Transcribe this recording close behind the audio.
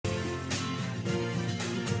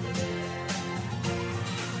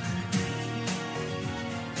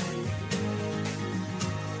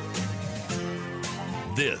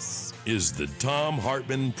This is the Thom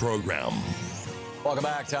Hartmann Program. Welcome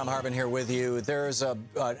back. Thom Hartmann here with you. There's an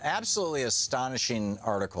absolutely astonishing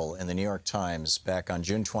article in the New York Times back on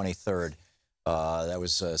June 23rd. That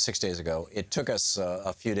was 6 days ago. It took us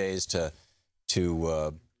a few days to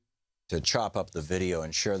chop up the video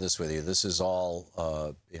and share this with you. This is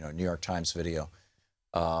all New York Times video.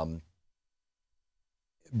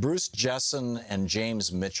 Bruce Jessen and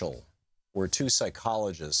James Mitchell were two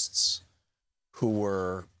psychologists who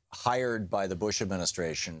were hired by the Bush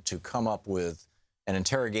administration to come up with an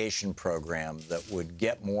interrogation program that would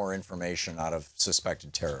get more information out of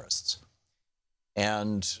suspected terrorists.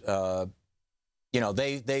 And,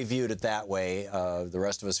 they viewed it that way. The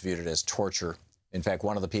rest of us viewed it as torture. In fact,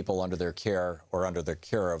 one of the people under their care, or under the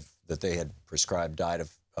care of that they had prescribed, died of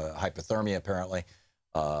hypothermia, apparently.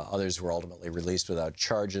 Others were ultimately released without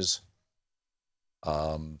charges.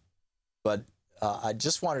 But I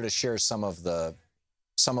just wanted to share some of the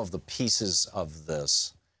pieces of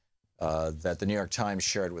this that the New York Times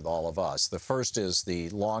shared with all of us. The first is the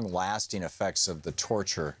long-lasting effects of the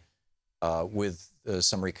torture with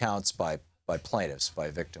some recounts by plaintiffs, by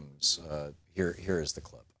victims. Here is the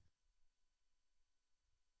clip.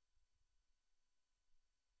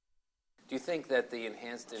 Do you think that the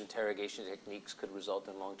enhanced interrogation techniques could result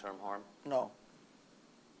in long-term harm? No.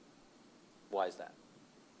 Why is that?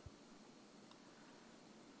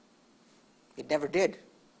 It never did.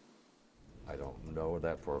 I don't know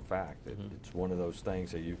that for a fact. It's one of those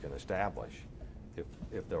things that you can establish.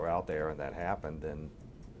 If they're out there and that happened, then,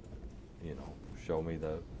 show me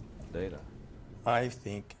the data. I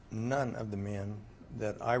think none of the men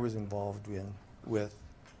that I was involved with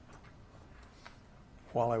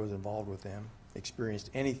while I was involved with them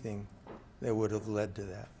experienced anything that would have led to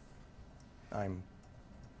that. I'm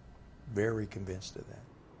very convinced of that.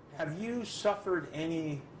 Have you suffered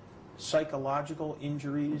any psychological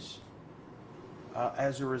injuries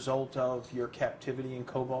as a result of your captivity in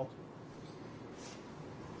Cobalt?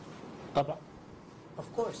 Of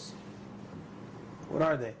course. What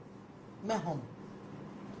are they? ما هم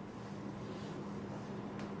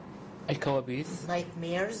الكوابيس.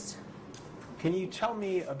 nightmares. Can you tell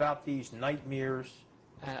me about these nightmares?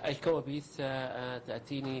 الكوابيس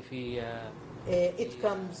تأتيني في It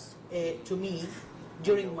comes to me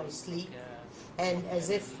during my sleep, and as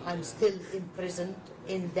if I'm still imprisoned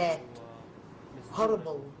in that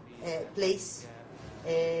horrible place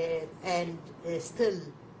and still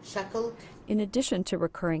shackled. In addition to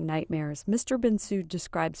recurring nightmares, Mr. Bensoud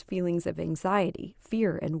describes feelings of anxiety,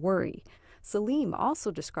 fear, and worry. Salim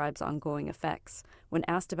also describes ongoing effects. When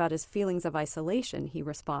asked about his feelings of isolation, he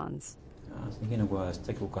responds,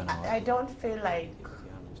 I don't feel like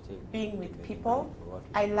being with people.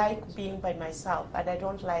 I like being by myself, and I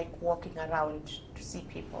don't like walking around to see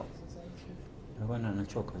people.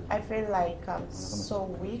 I feel like I'm so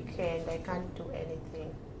weak and I can't do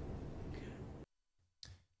anything.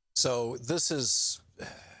 So this is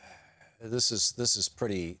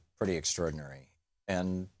pretty extraordinary,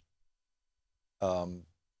 and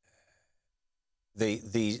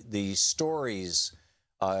the stories.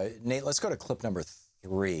 Nate, let's go to clip number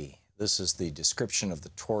 3. This is the description of the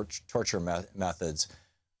torture methods.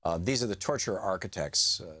 These are the torture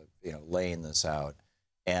architects, laying this out,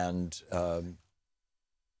 and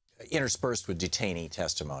interspersed with detainee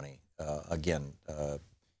testimony. Again,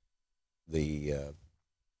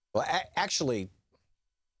 well, actually,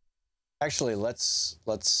 let's.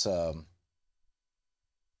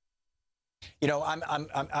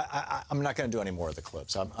 I'm not going to do any more of the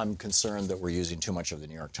clips. I'm concerned that we're using too much of the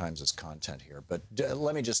New York Times' content here. But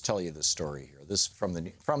let me just tell you the story here. This from the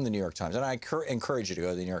New York Times, and I encourage you to go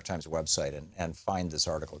to the New York Times website and find this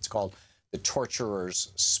article. It's called "The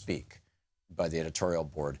Torturers Speak" by the editorial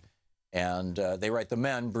board. And they write, the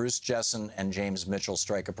men, Bruce Jessen and James Mitchell,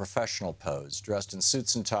 strike a professional pose. Dressed in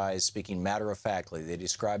suits and ties, speaking matter-of-factly, they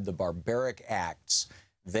describe the barbaric acts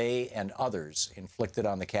they and others inflicted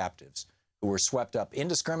on the captives, who were swept up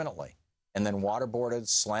indiscriminately and then waterboarded,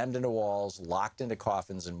 slammed into walls, locked into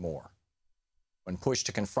coffins, and more. When pushed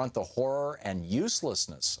to confront the horror and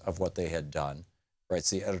uselessness of what they had done, writes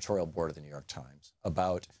the editorial board of the New York Times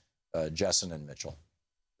about Jessen and Mitchell,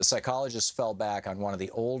 the psychologists fell back on one of the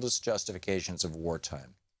oldest justifications of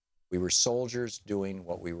wartime. We were soldiers doing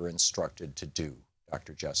what we were instructed to do,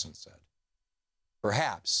 Dr. Jessen said.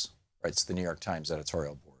 Perhaps, writes the New York Times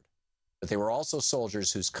editorial board, but they were also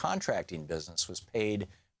soldiers whose contracting business was paid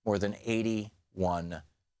more than $81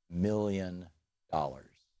 million to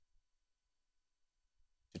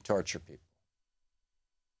torture people.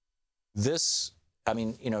 This,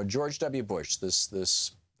 George W. Bush, this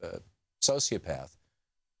sociopath,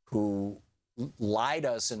 who lied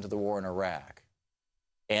us into the war in Iraq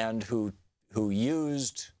and who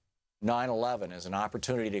used 9/11 as an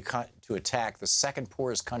opportunity to attack the second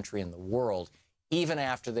poorest country in the world, even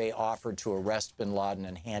after they offered to arrest bin Laden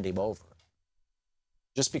and hand him over.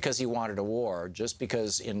 Just because he wanted a war, just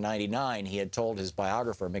because in '99 he had told his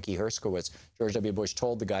biographer, Mickey Herskowitz, George W. Bush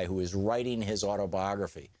told the guy who was writing his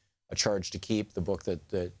autobiography, a charge to keep, the book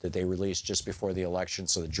that they released just before the election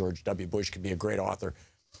so that George W. Bush could be a great author.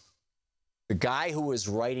 The guy who was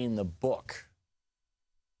writing the book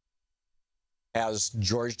has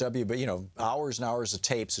George W. Bush, hours and hours of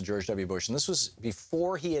tapes of George W. Bush. And this was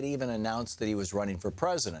before he had even announced that he was running for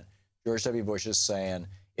president. George W. Bush is saying,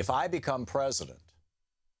 if I become president,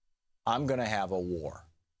 I'm going to have a war.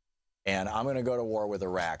 And I'm going to go to war with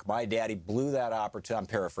Iraq. My daddy blew that opportunity. I'm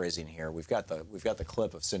paraphrasing here. We've got the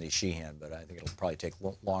clip of Cindy Sheehan, but I think it'll probably take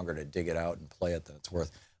longer to dig it out and play it than it's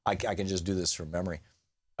worth. I can just do this from memory.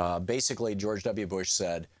 Basically, George W. Bush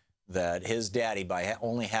said that his daddy, by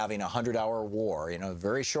only having a 100-hour war, a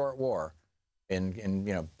very short war,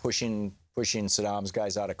 in pushing Saddam's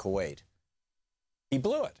guys out of Kuwait, he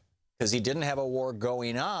blew it because he didn't have a war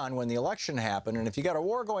going on when the election happened. And if you got a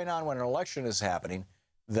war going on when an election is happening,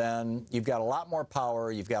 then you've got a lot more power,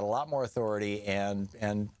 you've got a lot more authority,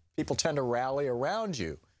 and people tend to rally around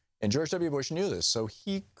you. And George W. Bush knew this, so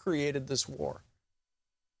he created this war.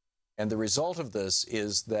 And the result of this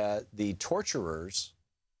is that the torturers,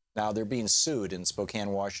 now they're being sued in Spokane,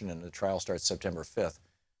 Washington. The trial starts September 5th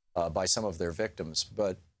by some of their victims.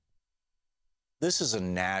 But this is a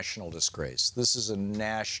national disgrace. This is a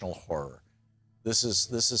national horror. This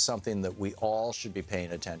is something that we all should be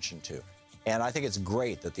paying attention to. And I think it's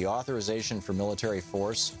great that the authorization for military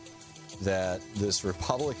force that this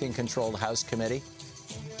Republican-controlled House committee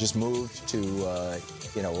just moved to,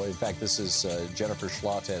 in fact, this is Jennifer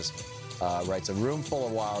Schlotez writes, a room full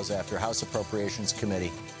of wows after House Appropriations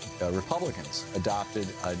Committee Republicans adopted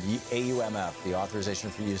AUMF, the authorization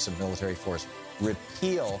for use of military force,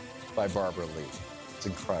 repeal by Barbara Lee. It's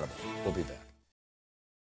incredible. We'll be back.